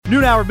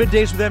Noon hour,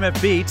 middays with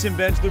MFB. Tim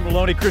Benz, Lou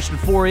Maloney, Christian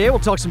Fourier. We'll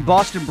talk some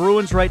Boston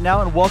Bruins right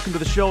now, and welcome to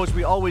the show as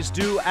we always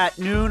do at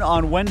noon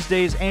on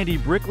Wednesdays. Andy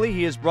Brickley.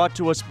 He is brought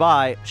to us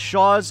by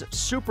Shaw's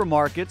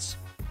Supermarkets.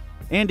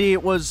 Andy,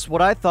 it was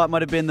what I thought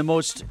might have been the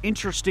most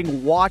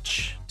interesting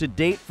watch to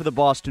date for the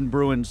Boston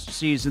Bruins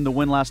season. The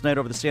win last night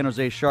over the San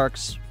Jose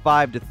Sharks,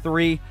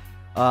 5-3.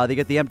 They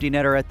get the empty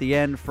netter at the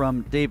end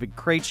from David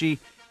Krejci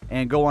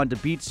and go on to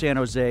beat San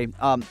Jose.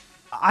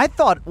 I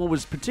thought what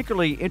was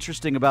particularly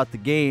interesting about the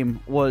game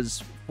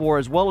was, for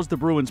as well as the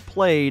Bruins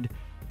played,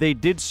 they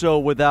did so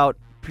without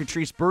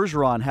Patrice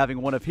Bergeron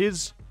having one of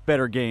his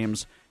better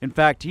games. In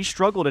fact, he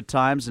struggled at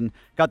times and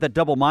got that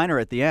double minor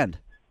at the end.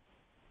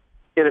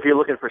 And if you're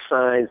looking for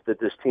signs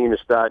that this team is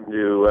starting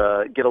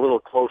to get a little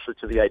closer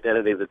to the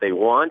identity that they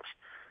want,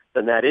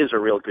 then that is a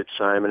real good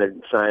sign,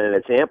 and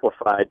it's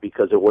amplified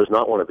because it was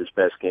not one of his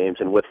best games.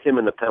 And with him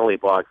in the penalty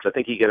box, I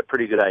think you get a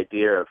pretty good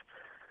idea of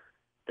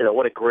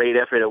what a great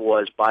effort it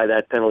was by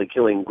that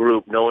penalty-killing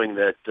group, knowing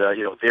that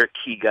their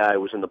key guy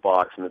was in the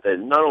box, and that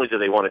not only did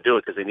they want to do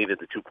it because they needed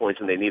the 2 points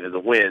and they needed the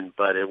win,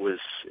 but it was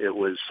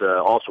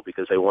also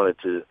because they wanted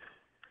to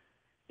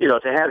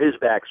have his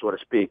back, so to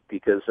speak,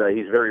 because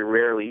he's very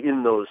rarely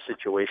in those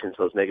situations,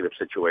 those negative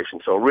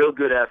situations. So a real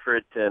good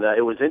effort, and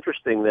it was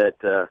interesting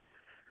that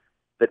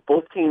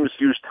both teams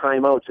used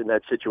timeouts in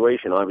that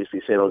situation.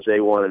 Obviously, San Jose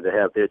wanted to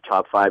have their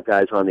top 5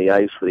 guys on the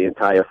ice for the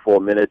entire 4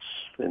 minutes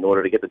in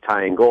order to get the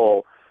tying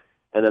goal.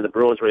 And then the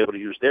Bruins were able to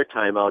use their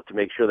timeout to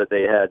make sure that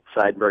they had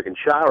Seidenberg and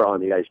Shara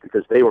on the ice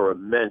because they were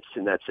immense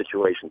in that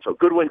situation. So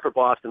good win for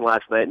Boston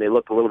last night, and they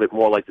looked a little bit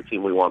more like the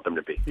team we want them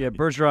to be. Yeah,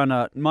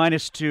 Bergeron,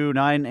 -2,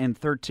 9 and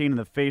 13 in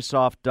the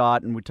face-off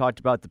dot, and we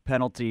talked about the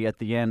penalty at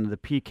the end. The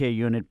PK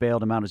unit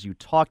bailed him out, as you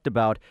talked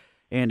about.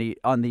 Andy,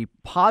 on the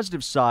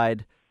positive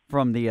side,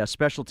 from the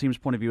special teams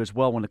point of view as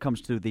well, when it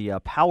comes to the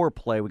power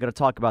play, we got to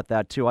talk about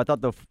that too. I thought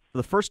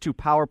the first 2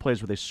 power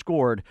plays where they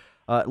scored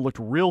looked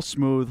real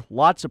smooth,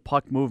 lots of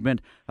puck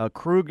movement.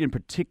 Krug in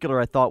particular,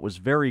 I thought was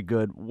very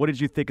good. What did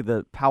you think of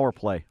the power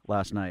play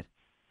last night?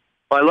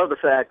 Well, I love the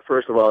fact,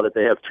 first of all, that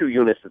they have 2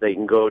 units that they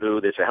can go to.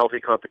 There's a healthy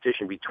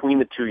competition between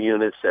the 2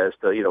 units as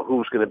to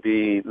who's going to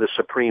be the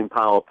supreme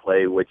power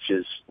play, which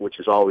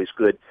is always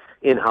good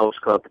in-house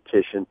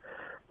competition.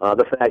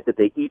 The fact that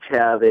they each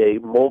have a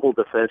mobile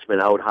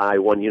defenseman out high,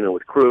 1 unit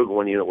with Krug,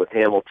 1 unit with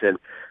Hamilton.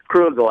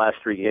 Krug, the last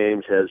 3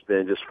 games, has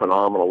been just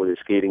phenomenal with his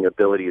skating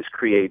ability, his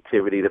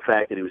creativity. The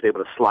fact that he was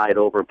able to slide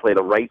over and play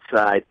the right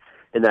side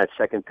in that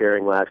second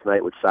pairing last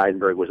night with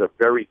Seidenberg was a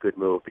very good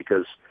move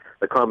because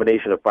the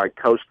combination of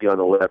Bartkowski on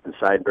the left and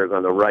Seidenberg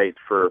on the right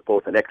for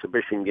both an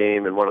exhibition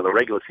game and one of the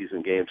regular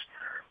season games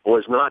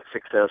was not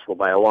successful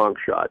by a long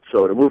shot.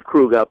 So to move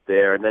Krug up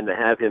there and then to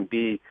have him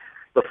be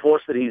the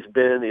force that he's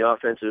been, the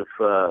offensive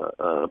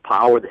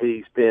power that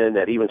he's been,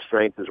 at even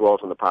strength as well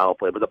as on the power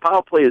play. But the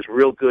power play is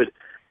real good,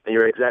 and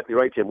you're exactly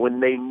right, Tim. When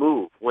they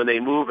move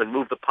and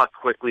move the puck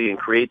quickly and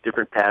create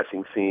different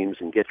passing seams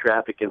and get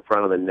traffic in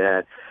front of the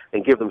net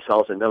and give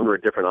themselves a number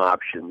of different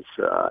options,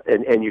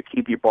 and you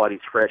keep your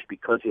bodies fresh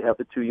because you have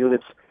the 2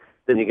 units,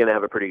 then you're going to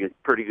have a pretty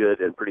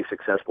good and pretty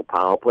successful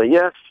power play.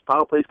 Yes,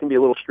 power plays can be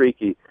a little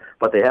streaky,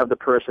 but they have the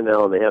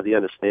personnel and they have the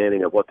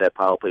understanding of what that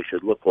power play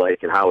should look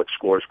like and how it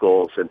scores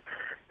goals, and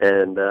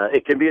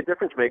it can be a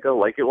difference maker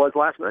like it was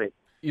last night.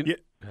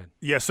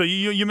 Yeah. So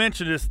you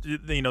mentioned this,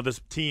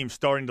 this team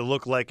starting to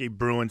look like a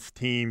Bruins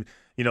team.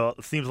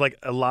 It seems like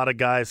a lot of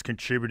guys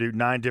contributed.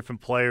 9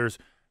 different players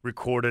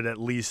recorded at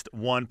least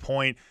 1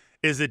 point.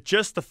 Is it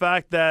just the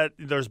fact that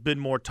there's been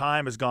more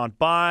time has gone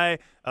by,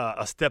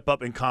 a step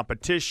up in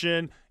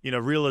competition,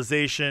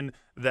 realization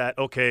that,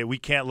 okay, we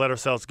can't let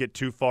ourselves get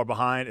too far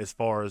behind as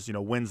far as,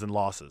 wins and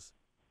losses?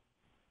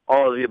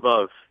 All of the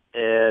above.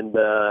 And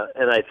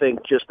I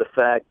think just the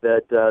fact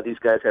that these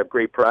guys have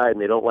great pride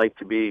and they don't like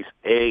to be,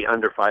 A,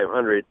 under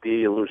 500,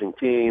 B, a losing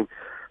team,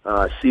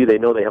 C, they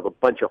know they have a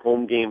bunch of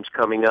home games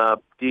coming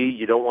up, D,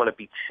 you don't want to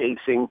be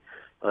chasing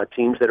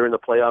teams that are in the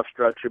playoff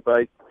structure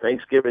by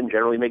Thanksgiving,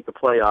 generally make the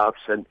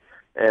playoffs,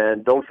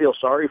 and don't feel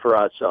sorry for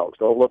ourselves.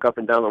 Don't look up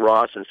and down the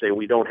roster and say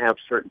we don't have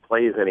certain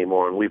plays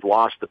anymore and we've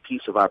lost a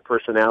piece of our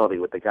personality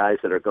with the guys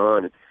that are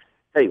gone.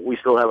 Hey, we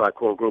still have our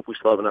core group. We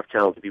still have enough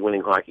talent to be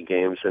winning hockey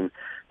games, and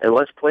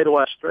let's play to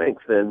our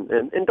strength. And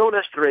don't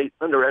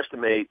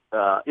underestimate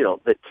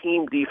the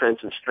team defense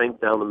and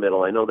strength down the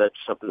middle. I know that's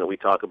something that we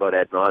talk about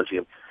ad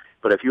nauseum.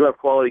 But if you have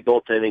quality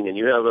goaltending and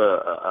you have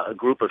a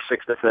group of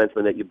 6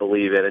 defensemen that you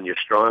believe in and you're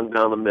strong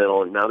down the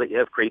middle, and now that you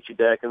have Krejci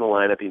back in the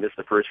lineup, he missed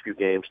the first few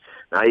games,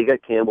 now you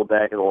got Campbell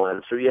back in the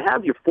lineup. So you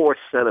have your force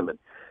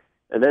sentiment.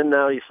 And then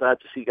now you start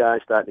to see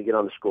guys starting to get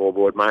on the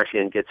scoreboard.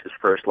 Marchand gets his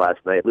first last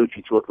night.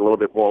 Lucic looked a little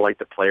bit more like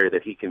the player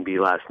that he can be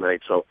last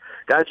night. So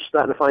guys are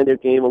starting to find their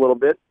game a little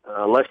bit,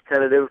 less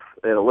tentative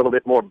and a little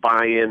bit more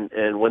buy-in.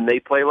 And when they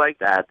play like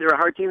that, they're a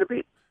hard team to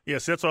beat.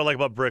 Yes, that's what I like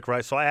about Brick,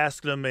 right? So I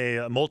asked him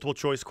a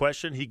multiple-choice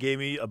question. He gave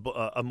me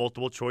a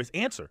multiple-choice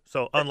answer.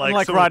 So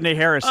unlike Rodney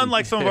Harrison.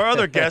 Unlike some of our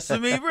other guests,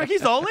 Brick,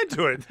 he's all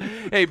into it.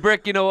 Hey,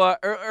 Brick,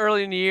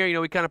 early in the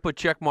year, we kind of put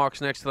check marks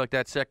next to like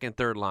that second,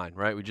 third line,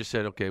 right? We just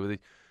said, okay, with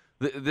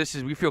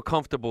we feel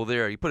comfortable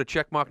there. You put a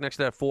check mark next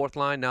to that fourth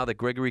line now that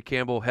Gregory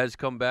Campbell has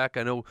come back.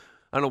 I don't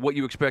know what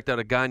you expect out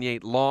of Gagne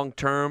long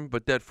term,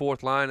 but that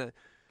fourth line,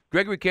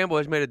 Gregory Campbell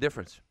has made a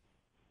difference.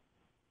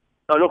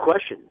 Oh, no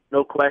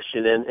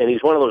question, and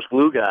he's one of those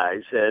glue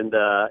guys. And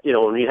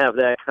when you have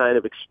that kind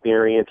of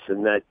experience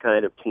and that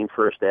kind of team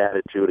first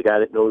attitude, a guy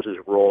that knows his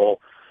role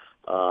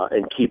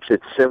and keeps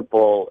it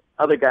simple,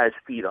 other guys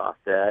feed off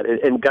that.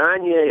 And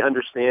Gagne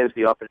understands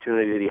the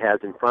opportunity that he has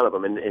in front of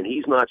him, and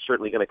he's not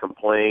certainly going to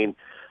complain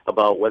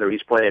about whether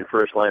he's playing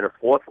first line or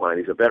fourth line.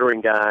 He's a veteran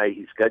guy.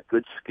 He's got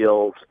good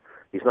skills.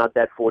 He's not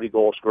that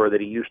 40-goal scorer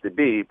that he used to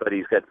be, but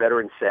he's got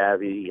veteran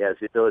savvy. He has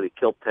the ability to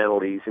kill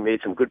penalties. He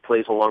made some good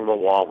plays along the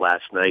wall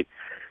last night.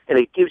 And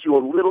it gives you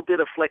a little bit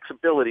of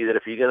flexibility that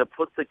if you're going to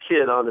put the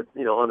kid on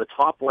the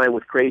top line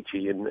with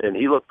Krejci, and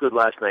he looked good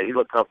last night. He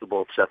looked comfortable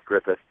with Seth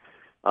Griffith.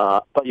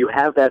 But you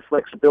have that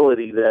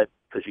flexibility that,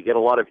 because you get a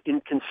lot of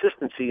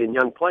inconsistency in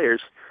young players,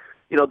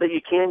 that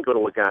you can go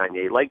to a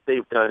Gagne, like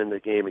they've done in the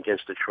game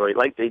against Detroit,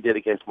 like they did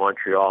against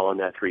Montreal on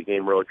that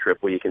 3-game road trip,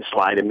 where you can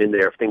slide him in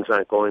there if things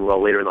aren't going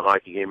well later in the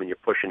hockey game and you're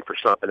pushing for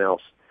something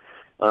else.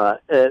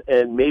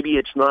 And maybe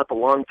it's not the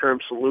long-term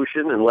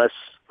solution unless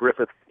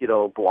Griffith,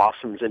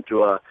 blossoms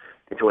into an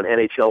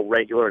NHL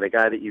regular and a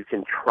guy that you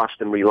can trust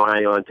and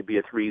rely on to be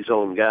a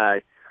 3-zone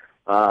guy.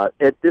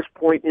 At this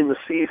point in the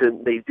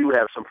season, they do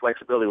have some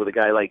flexibility with a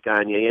guy like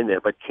Gagne in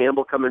there, but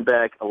Campbell coming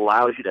back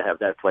allows you to have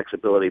that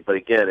flexibility. But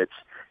again,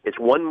 it's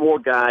one more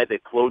guy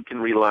that Claude can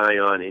rely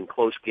on in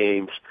close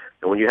games,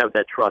 and when you have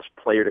that trust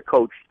player to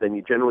coach, then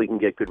you generally can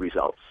get good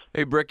results.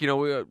 Hey, Brick,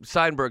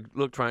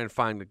 Seidenberg trying to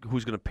find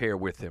who's going to pair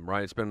with him,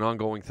 right? It's been an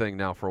ongoing thing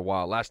now for a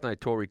while. Last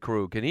night, Torrey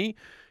Krug, can he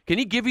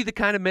give you the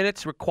kind of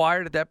minutes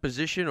required at that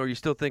position, or you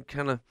still think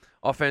kind of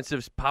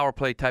offensive power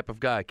play type of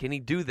guy? Can he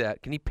do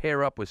that? Can he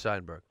pair up with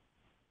Seidenberg?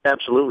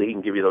 Absolutely, he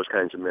can give you those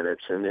kinds of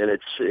minutes, and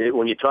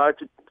when you talk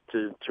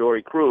to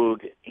Torrey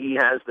Krug, he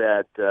has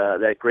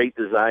that great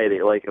desire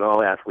that, like in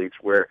all athletes,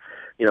 where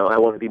I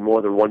want to be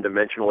more than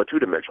one-dimensional or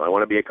two-dimensional. I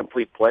want to be a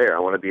complete player. I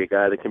want to be a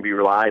guy that can be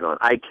relied on.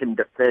 I can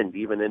defend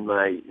even in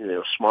my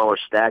smaller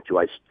stature.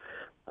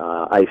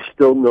 I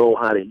still know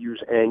how to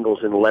use angles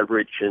and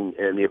leverage and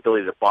the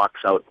ability to box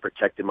out and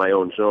protect in my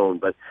own zone,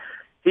 but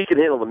he can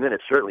handle the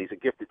minutes. Certainly, he's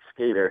a gifted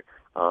skater.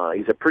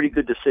 He's a pretty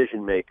good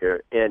decision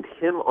maker, and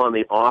him on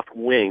the off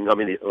wing,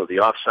 the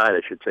off side, I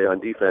should say, on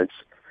defense,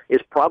 is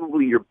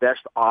probably your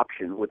best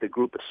option with the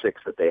group of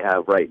 6 that they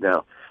have right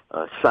now.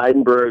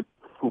 Seidenberg,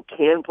 who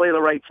can play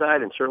the right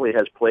side and certainly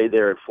has played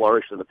there and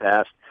flourished in the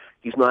past,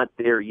 he's not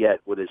there yet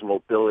with his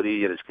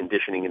mobility and his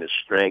conditioning and his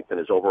strength and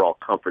his overall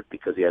comfort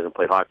because he hasn't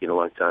played hockey in a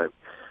long time.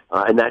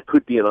 And that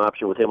could be an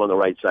option with him on the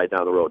right side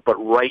down the road. But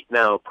right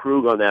now,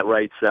 Krug on that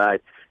right side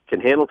can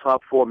handle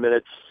top 4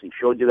 minutes. He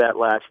showed you that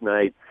last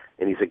night.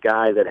 And he's a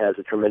guy that has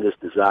a tremendous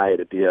desire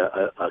to be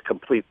a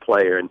complete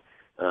player. And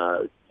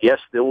yes,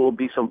 there will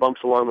be some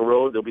bumps along the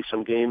road. There'll be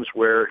some games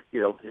where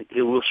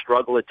he will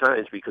struggle at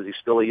times because he's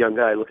still a young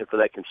guy looking for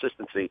that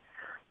consistency.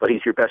 But he's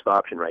your best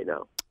option right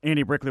now.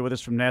 Andy Brickley with us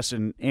from Ness.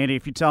 And Andy,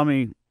 if you tell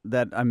me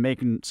that I'm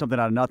making something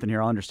out of nothing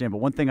here, I'll understand. But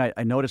one thing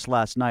I noticed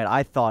last night,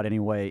 I thought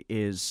anyway,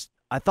 is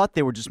I thought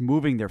they were just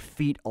moving their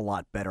feet a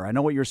lot better. I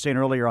know what you were saying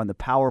earlier on the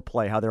power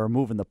play, how they were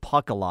moving the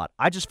puck a lot.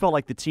 I just felt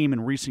like the team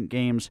in recent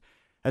games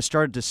has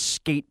started to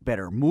skate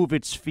better, move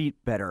its feet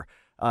better,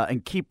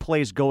 and keep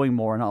plays going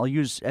more. And I'll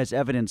use as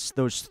evidence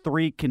those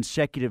 3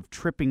 consecutive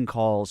tripping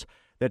calls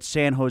that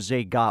San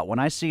Jose got. When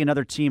I see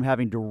another team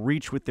having to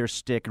reach with their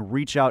stick and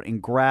reach out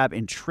and grab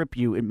and trip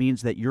you, it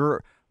means that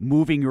you're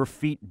moving your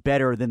feet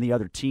better than the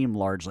other team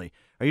largely.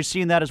 Are you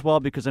seeing that as well?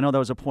 Because I know that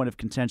was a point of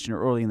contention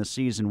early in the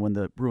season when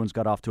the Bruins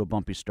got off to a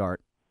bumpy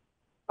start.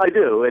 I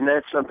do, and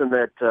that's something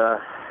that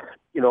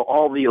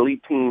all the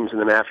elite teams in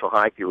the National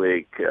Hockey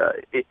League,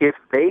 if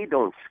they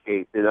don't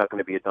skate, they're not going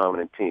to be a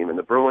dominant team. And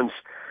the Bruins,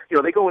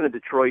 they go into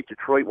Detroit.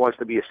 Detroit wants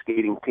to be a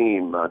skating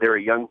team. They're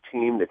a young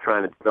team. They're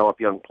trying to develop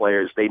young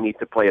players. They need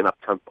to play an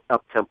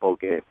up-tempo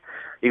game.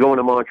 You go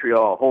into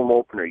Montreal, home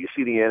opener, you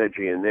see the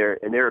energy and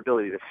their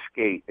ability to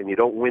skate, and you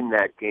don't win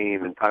that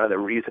game. And part of the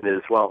reason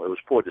is, well, it was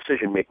poor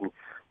decision-making,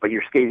 but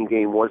your skating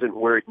game wasn't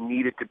where it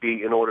needed to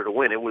be in order to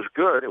win. It was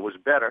good. It was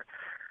better.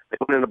 They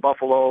went into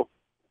Buffalo,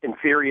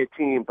 inferior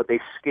team, but they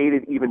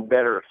skated even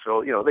better.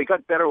 So, they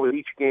got better with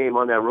each game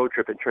on that road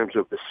trip in terms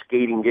of the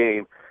skating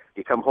game.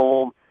 You come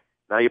home,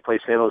 now you play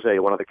San Jose,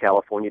 one of the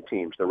California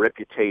teams, the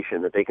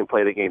reputation that they can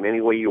play the game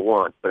any way you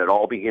want, but it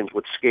all begins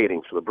with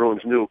skating. So the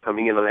Bruins knew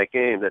coming into that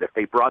game that if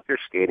they brought their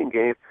skating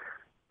game,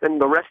 then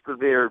the rest of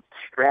their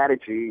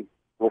strategy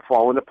will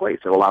fall into place.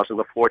 It allows them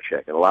to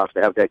forecheck. It allows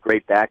them to have that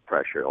great back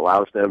pressure. It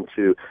allows them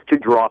to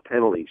draw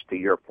penalties, to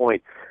your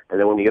point. And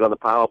then when you get on the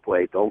power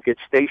play, don't get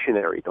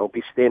stationary. Don't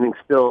be standing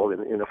still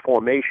in a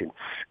formation.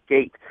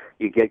 Skate.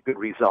 You get good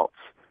results.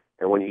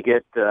 And when you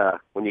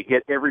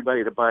get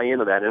everybody to buy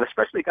into that, and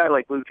especially a guy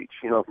like Lucic,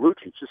 if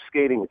Lucic is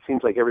skating, it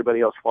seems like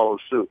everybody else follows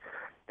suit.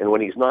 And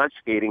when he's not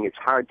skating, it's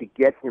hard to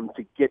get him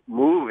to get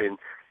moving.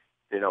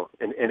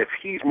 And if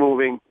he's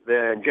moving,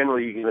 then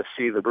generally you're going to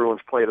see the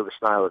Bruins play to the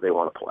style that they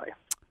want to play.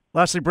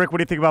 Lastly, Brick, what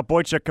do you think about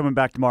Boychuk coming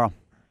back tomorrow?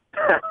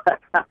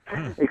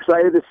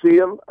 Excited to see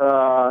him.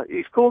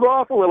 He's cooled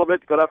off a little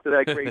bit, got up to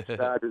that great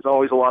start. There's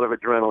always a lot of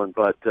adrenaline,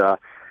 but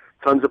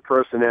tons of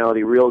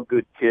personality, real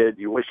good kid.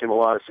 You wish him a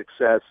lot of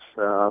success.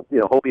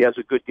 Hope he has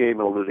a good game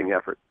in a losing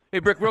effort. Hey,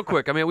 Brick, real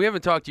quick. I mean, we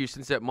haven't talked to you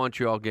since that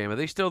Montreal game. Are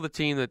they still the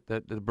team that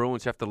the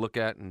Bruins have to look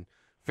at and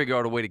figure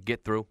out a way to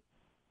get through?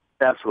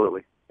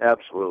 Absolutely.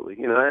 Absolutely.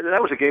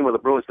 That was a game where the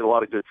Bruins did a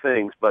lot of good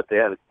things, but they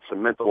had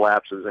some mental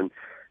lapses, and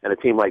a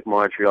team like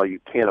Montreal, you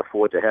can't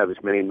afford to have as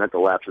many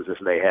mental lapses as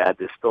they had.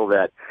 There's still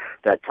that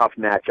tough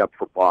matchup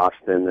for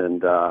Boston,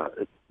 and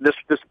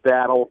this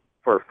battle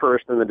for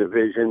first in the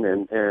division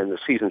and the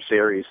season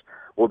series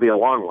will be a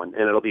long one,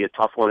 and it'll be a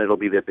tough one. It'll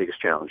be their biggest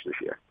challenge this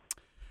year.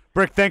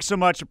 Brick, thanks so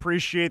much.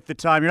 Appreciate the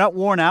time. You're not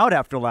worn out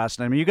after last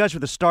night. I mean, you guys were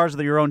the stars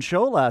of your own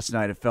show last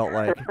night, it felt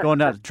like. Going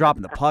down,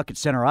 dropping the puck at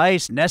center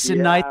ice, Nesson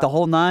night, the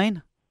whole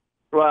nine.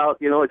 Well,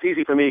 it's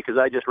easy for me because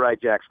I just ride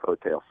Jack's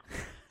coattails.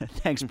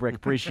 Thanks, Brick.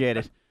 Appreciate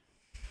it.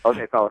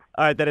 Okay, fella.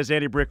 All right, that is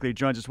Andy Brickley.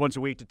 Joins us once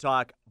a week to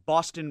talk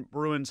Boston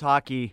Bruins hockey